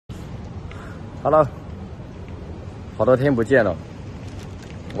Hello， 好多天不见了，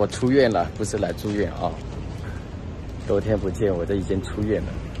我出院了，不是来住院啊。多天不见，我这已经出院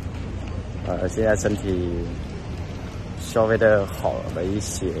了，现在身体稍微的好了一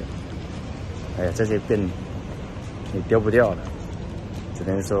些。哎呀，这些病你丢不掉了，只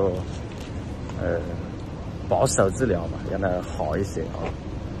能说保守治疗吧，让它好一些啊。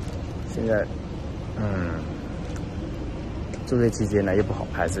现在住院期间呢，又不好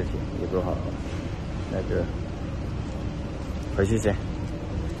拍视频，也不好那个回去先。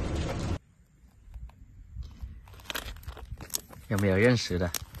有没有认识的？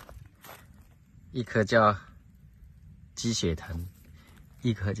一颗叫鸡血藤，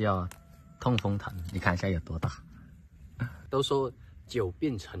一颗叫痛风藤，你看一下有多大？都说久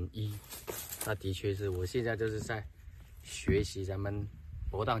病成医，那的确是我现在就是在学习咱们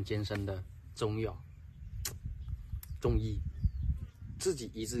博大精深的中药、中医，自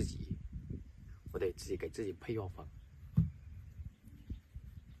己医自己，我得自己给自己配药方。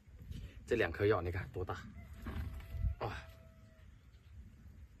这2颗药你看多大？哇！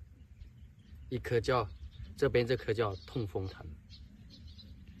一颗叫这边这颗叫痛风藤，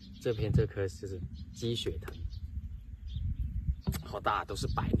这边这颗就是鸡血藤，好大，都是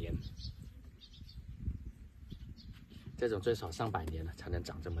100年。这种最少上100年了才能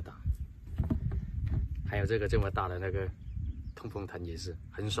长这么大。还有这个这么大的那个痛风藤也是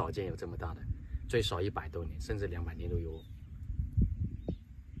很少见有这么大的，最少100多年，甚至200年都有。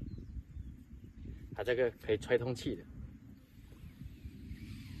它这个可以吹通气的，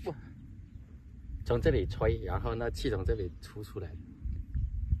从这里吹，然后那气从这里出来。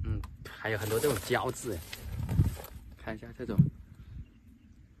还有很多这种胶质，看一下这种，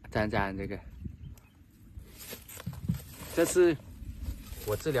沾这个，这是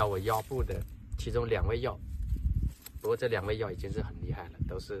我治疗我腰部的其中2味药，不过这2味药已经是很厉害了，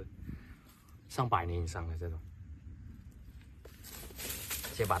都是上100年以上的这种。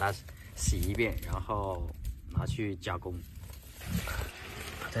先把它洗一遍，然后拿去加工，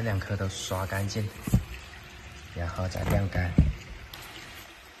把这2颗都刷干净，然后再晾干。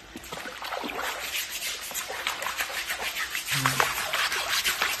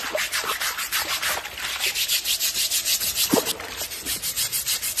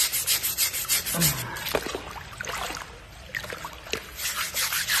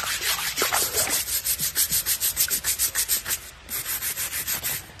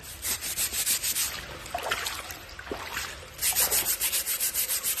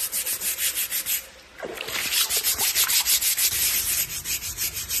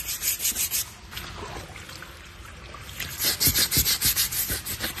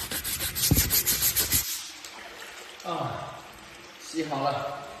洗好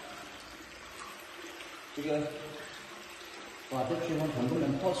了，这个哇，这驱风藤不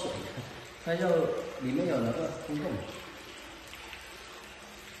能泡水，它里面有那个空洞。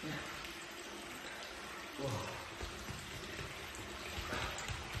哇，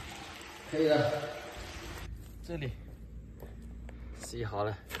可以了，这里洗好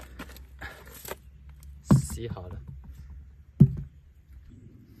了，洗好了，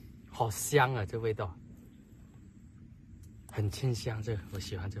好香啊，这味道。很清香，我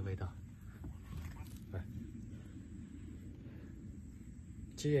喜欢这味道。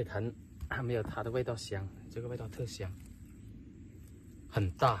鸡血藤还没有它的味道香，这个味道特香，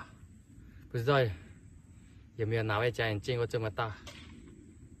很大，不知道有没有哪位家人见过这么大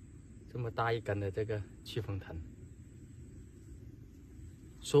一根的这个驱风藤？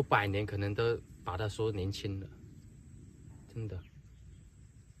说100年，可能都把它说年轻了，真的。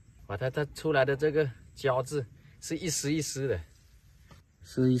哇，它出来的这个胶质。是一丝一丝的，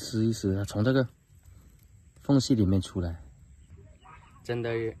是一丝一丝的，从这个缝隙里面出来。真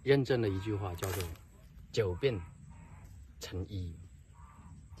的认证了一句话，叫做“久病成医”。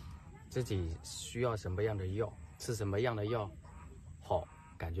自己需要什么样的药，吃什么样的药好，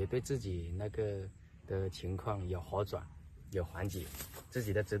感觉对自己那个的情况有好转、有缓解，自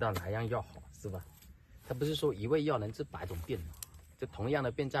己都知道哪样药好，是吧？它不是说一味药能治100种病，就同样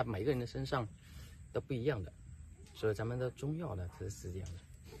的病在每个人的身上都不一样的。所以咱们的中药呢，是这样的，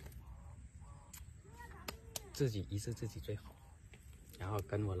自己医治自己最好，然后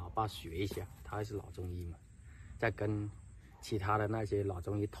跟我老爸学一下，他还是老中医嘛，再跟其他的那些老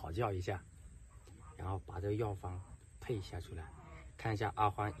中医讨教一下，然后把这个药方配下出来，看一下阿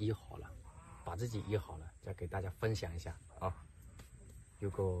欢医好了，把自己医好了，再给大家分享一下啊。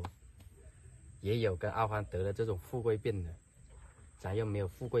如果也有跟阿欢得了这种富贵病的，咱又没有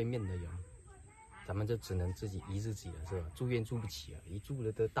富贵命的人，咱们就只能自己医治自己了，是吧？住院住不起了，一住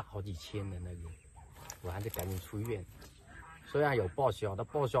了都大好几千的那个，我还得赶紧出院。虽然有报销，但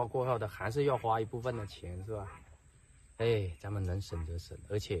报销过后的还是要花一部分的钱，是吧？哎，咱们能省则省，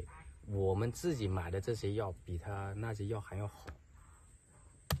而且我们自己买的这些药比他那些药还要好，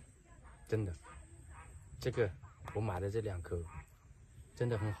真的。这个我买的这2颗真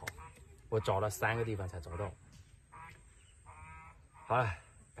的很好，我找了3个地方才找到。好了，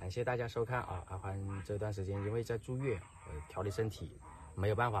感谢大家收看啊！阿欢这段时间因为在住院，调理身体，没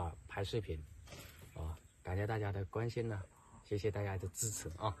有办法拍视频啊，感谢大家的关心呢，谢谢大家的支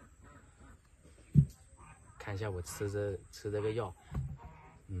持啊！看一下我吃这个药，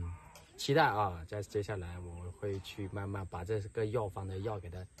期待啊，在接下来我会去慢慢把这个药方的药给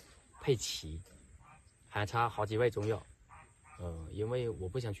它配齐，还差好几味中药，因为我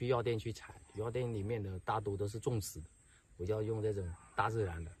不想去药店去采，药店里面的大多都是种植的，我就要用这种大自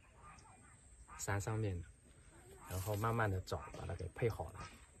然的山上面的，然后慢慢的找把它给配好了，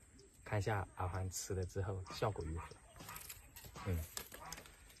看一下阿欢吃了之后效果如何。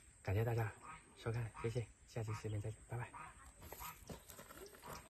感谢大家收看，谢谢，下期视频再见，拜拜。